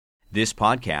This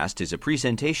podcast is a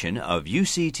presentation of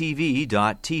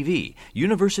UCTV.tv,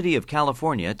 University of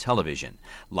California Television.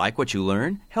 Like what you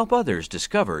learn? Help others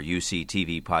discover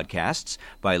UCTV podcasts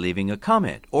by leaving a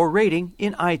comment or rating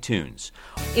in iTunes.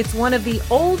 It's one of the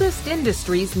oldest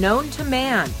industries known to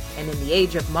man, and in the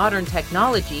age of modern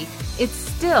technology, it's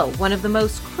still one of the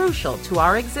most crucial to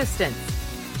our existence.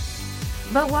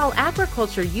 But while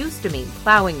agriculture used to mean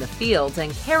plowing the fields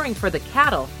and caring for the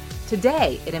cattle,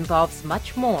 today it involves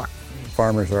much more.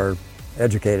 Farmers are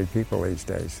educated people these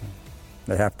days.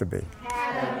 They have to be.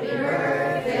 Happy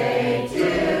birthday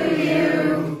to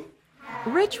you.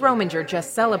 Rich Rominger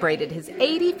just celebrated his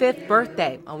 85th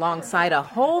birthday alongside a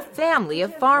whole family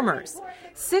of farmers.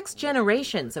 6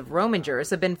 generations of Romingers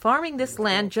have been farming this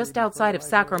land just outside of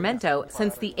Sacramento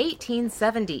since the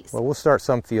 1870s. Well, we'll start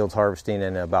some fields harvesting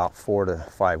in about 4 to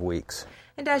 5 weeks.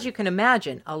 And as you can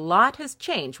imagine, a lot has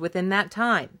changed within that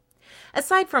time.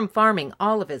 Aside from farming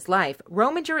all of his life,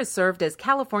 Rominger has served as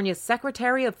California's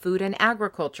Secretary of Food and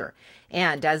Agriculture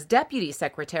and as Deputy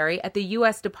Secretary at the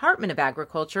U.S. Department of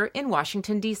Agriculture in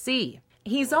Washington, D.C.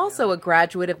 He's also a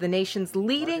graduate of the nation's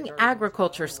leading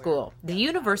agriculture school, the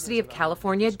University of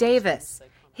California, Davis.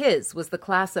 His was the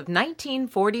class of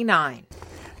 1949.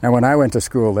 Now, when I went to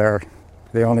school there,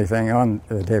 the only thing on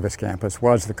the Davis campus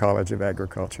was the College of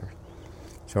Agriculture.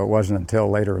 So it wasn't until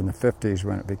later in the 50s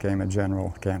when it became a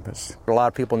general campus. A lot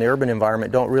of people in the urban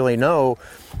environment don't really know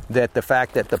that the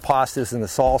fact that the pastas and the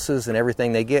salsas and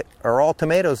everything they get are all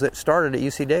tomatoes that started at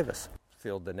UC Davis.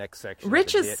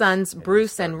 Rich's sons,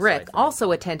 Bruce and Rick,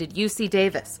 also attended UC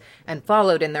Davis and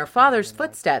followed in their father's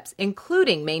footsteps,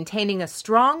 including maintaining a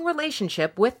strong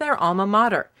relationship with their alma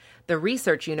mater, the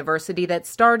research university that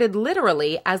started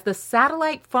literally as the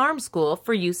satellite farm school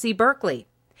for UC Berkeley.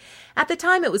 At the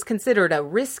time, it was considered a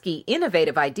risky,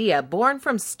 innovative idea born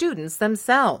from students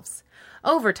themselves.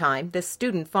 Over time, this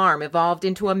student farm evolved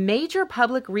into a major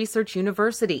public research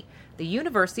university, the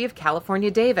University of California,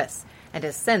 Davis, and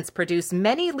has since produced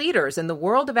many leaders in the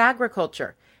world of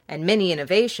agriculture and many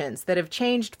innovations that have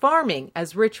changed farming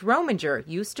as Rich Rominger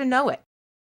used to know it.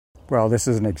 Well, this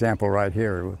is an example right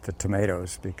here with the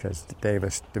tomatoes because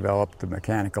Davis developed the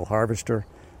mechanical harvester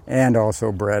and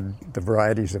also bred the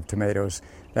varieties of tomatoes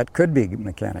that could be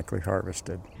mechanically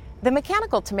harvested. The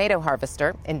mechanical tomato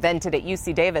harvester, invented at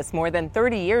UC Davis more than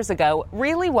 30 years ago,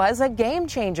 really was a game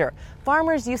changer.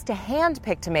 Farmers used to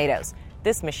hand-pick tomatoes.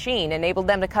 This machine enabled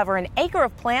them to cover an acre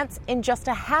of plants in just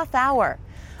a half hour.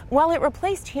 While it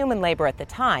replaced human labor at the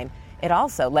time, it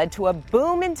also led to a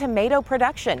boom in tomato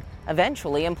production,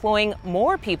 eventually employing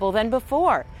more people than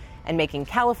before, and making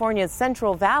California's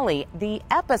Central Valley the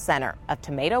epicenter of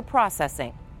tomato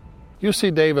processing.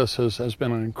 UC Davis has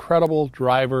been an incredible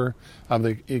driver of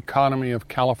the economy of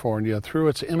California through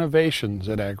its innovations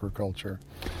in agriculture.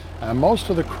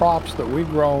 Most of the crops that we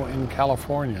grow in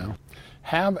California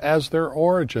have as their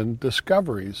origin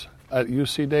discoveries at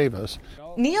UC Davis.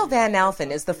 Neil Van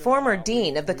Alphen is the former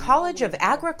dean of the College of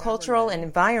Agricultural and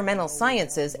Environmental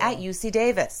Sciences at UC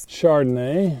Davis.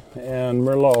 Chardonnay and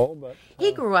Merlot.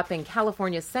 He grew up in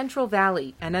California's Central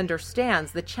Valley and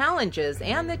understands the challenges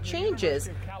and the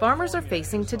changes farmers are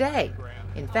facing today.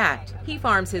 In fact, he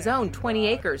farms his own 20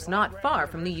 acres not far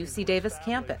from the UC Davis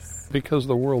campus. Because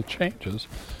the world changes,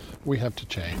 we have to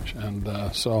change.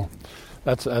 And so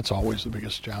that's always the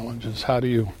biggest challenge, is how do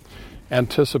you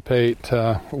anticipate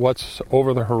what's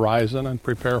over the horizon and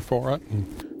prepare for it.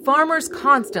 Farmers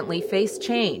constantly face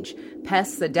change.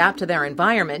 Pests adapt to their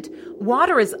environment.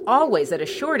 Water is always at a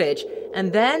shortage.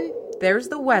 And then there's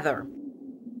the weather.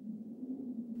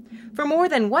 For more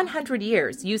than 100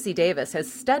 years, UC Davis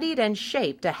has studied and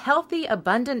shaped a healthy,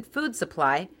 abundant food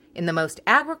supply in the most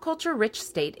agriculture-rich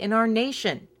state in our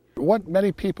nation. What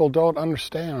many people don't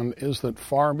understand is that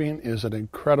farming is an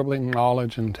incredibly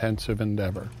knowledge-intensive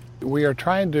endeavor. We are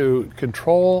trying to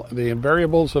control the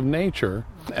variables of nature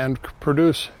and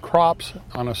produce crops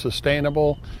on a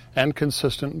sustainable and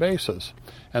consistent basis.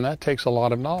 And that takes a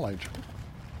lot of knowledge.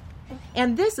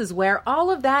 And this is where all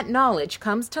of that knowledge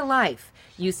comes to life.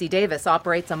 UC Davis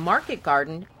operates a market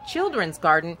garden, children's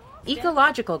garden,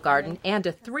 ecological garden, and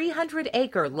a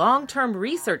 300-acre long-term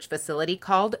research facility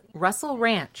called Russell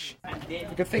Ranch. The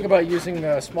good thing about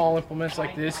using small implements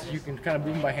like this, you can kind of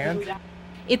do them by hand.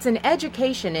 It's an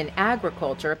education in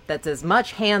agriculture that's as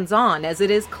much hands-on as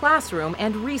it is classroom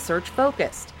and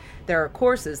research-focused. There are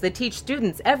courses that teach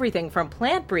students everything from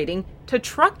plant breeding to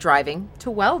truck driving to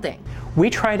welding.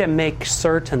 We try to make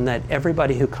certain that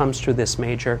everybody who comes through this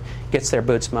major gets their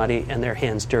boots muddy and their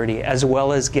hands dirty, as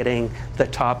well as getting the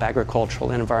top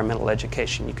agricultural and environmental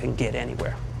education you can get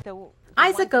anywhere.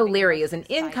 Isaac O'Leary is an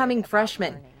incoming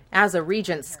freshman. As a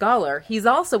Regents Scholar, he's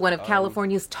also one of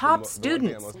California's top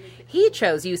students. He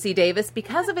chose UC Davis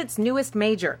because of its newest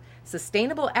major,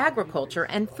 Sustainable Agriculture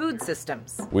and Food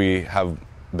Systems. We have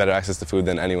better access to food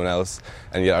than anyone else,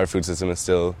 and yet our food system is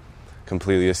still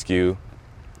completely askew,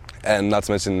 and not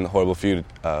to mention horrible food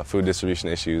distribution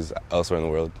issues elsewhere in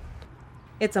the world.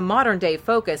 It's a modern-day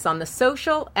focus on the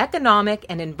social, economic,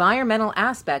 and environmental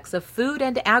aspects of food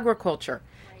and agriculture,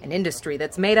 an industry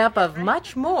that's made up of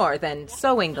much more than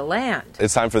sowing the land.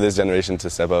 It's time for this generation to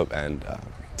step up and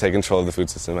take control of the food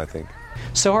system, I think.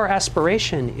 So our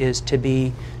aspiration is to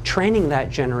be training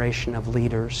that generation of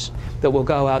leaders that will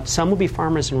go out. Some will be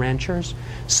farmers and ranchers.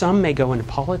 Some may go into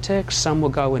politics. Some will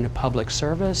go into public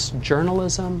service,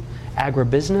 journalism,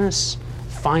 agribusiness,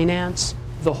 finance,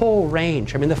 the whole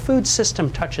range. I mean, the food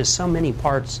system touches so many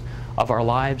parts of our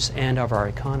lives and of our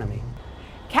economy.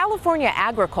 California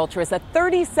agriculture is a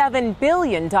 $37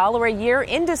 billion a year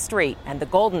industry, and the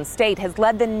Golden State has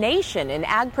led the nation in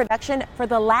ag production for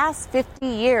the last 50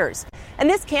 years. And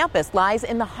this campus lies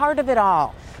in the heart of it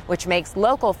all, which makes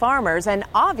local farmers an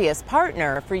obvious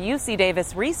partner for UC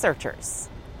Davis researchers.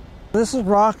 This is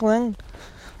Rockland.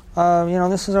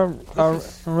 This is a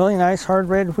really nice hard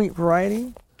red wheat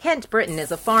variety. Kent Britton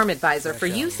is a farm advisor for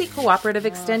UC Cooperative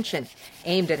Extension,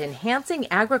 aimed at enhancing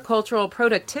agricultural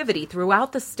productivity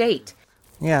throughout the state.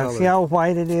 Yeah, see how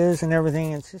white it is and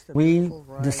everything. It's just we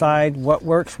decide what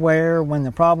works where. When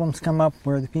the problems come up,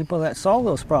 we're the people that solve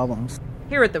those problems.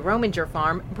 Here at the Rominger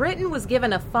farm, Britton was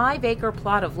given a 5-acre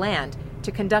plot of land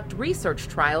to conduct research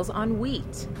trials on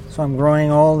wheat. So I'm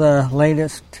growing all the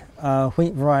latest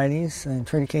wheat varieties and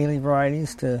triticale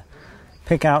varieties to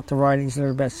pick out the varieties that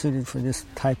are best suited for this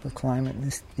type of climate,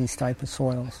 these type of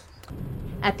soils.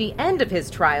 At the end of his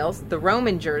trials, the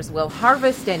Romingers will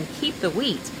harvest and keep the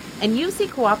wheat, and UC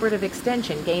Cooperative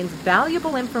Extension gains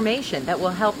valuable information that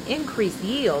will help increase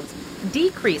yields,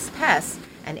 decrease pests,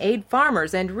 and aid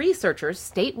farmers and researchers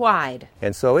statewide.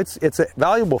 And so it's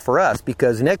valuable for us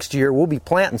because next year we'll be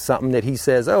planting something that he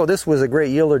says, oh, this was a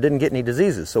great yield or didn't get any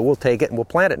diseases. So we'll take it and we'll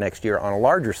plant it next year on a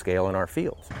larger scale in our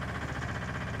fields.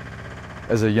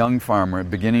 As a young farmer,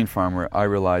 beginning farmer, I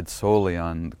relied solely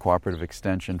on the Cooperative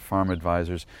Extension farm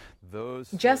advisors.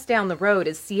 Just down the road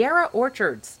is Sierra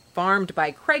Orchards, farmed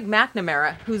by Craig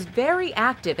McNamara, who's very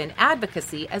active in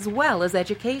advocacy as well as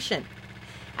education.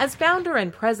 As founder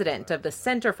and president of the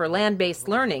Center for Land-Based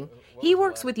Learning, he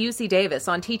works with UC Davis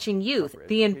on teaching youth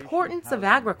the importance of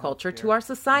agriculture to our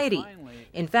society.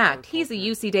 In fact, he's a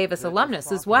UC Davis alumnus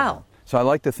as well. So I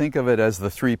like to think of it as the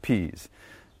 3 Ps: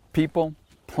 people,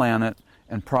 planet,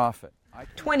 and profit.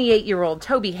 28-year-old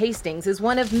Toby Hastings is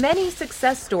one of many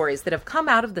success stories that have come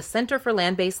out of the Center for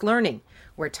Land-Based Learning,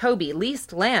 where Toby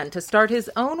leased land to start his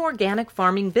own organic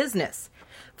farming business.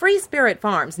 Free Spirit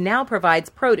Farms now provides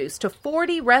produce to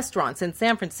 40 restaurants in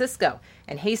San Francisco,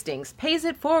 and Hastings pays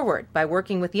it forward by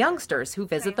working with youngsters who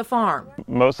visit the farm.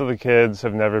 Most of the kids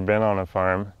have never been on a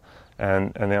farm,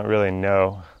 and they don't really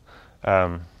know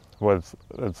what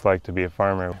it's like to be a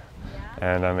farmer.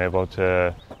 And I'm able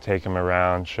to take them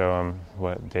around, show them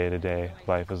what day-to-day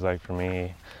life is like for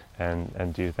me,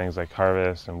 and do things like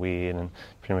harvest and weed and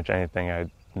pretty much anything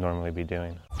I'd normally be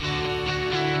doing.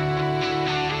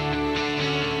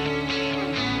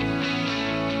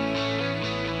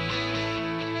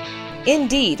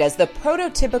 Indeed, as the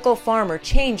prototypical farmer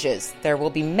changes, there will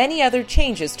be many other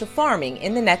changes to farming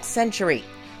in the next century.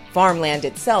 Farmland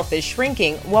itself is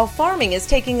shrinking, while farming is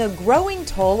taking a growing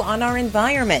toll on our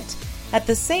environment. At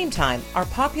the same time, our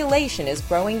population is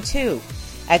growing too.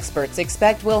 Experts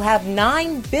expect we'll have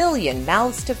 9 billion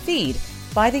mouths to feed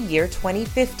by the year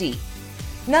 2050.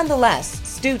 Nonetheless,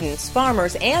 students,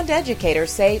 farmers, and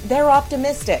educators say they're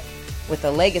optimistic. With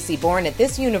the legacy born at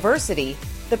this university,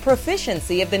 the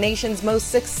proficiency of the nation's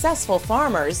most successful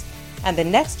farmers, and the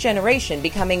next generation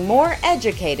becoming more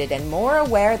educated and more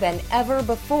aware than ever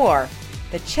before,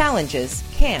 the challenges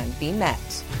can be met.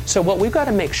 So what we've got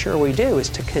to make sure we do is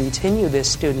to continue this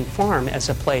student farm as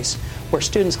a place where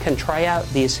students can try out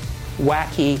these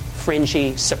wacky,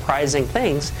 fringy, surprising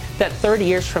things that 30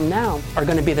 years from now are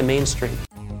going to be the mainstream.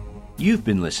 You've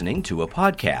been listening to a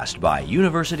podcast by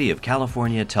University of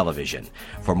California Television.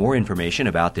 For more information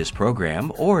about this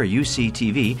program or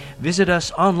UCTV, visit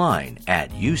us online at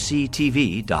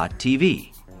uctv.tv.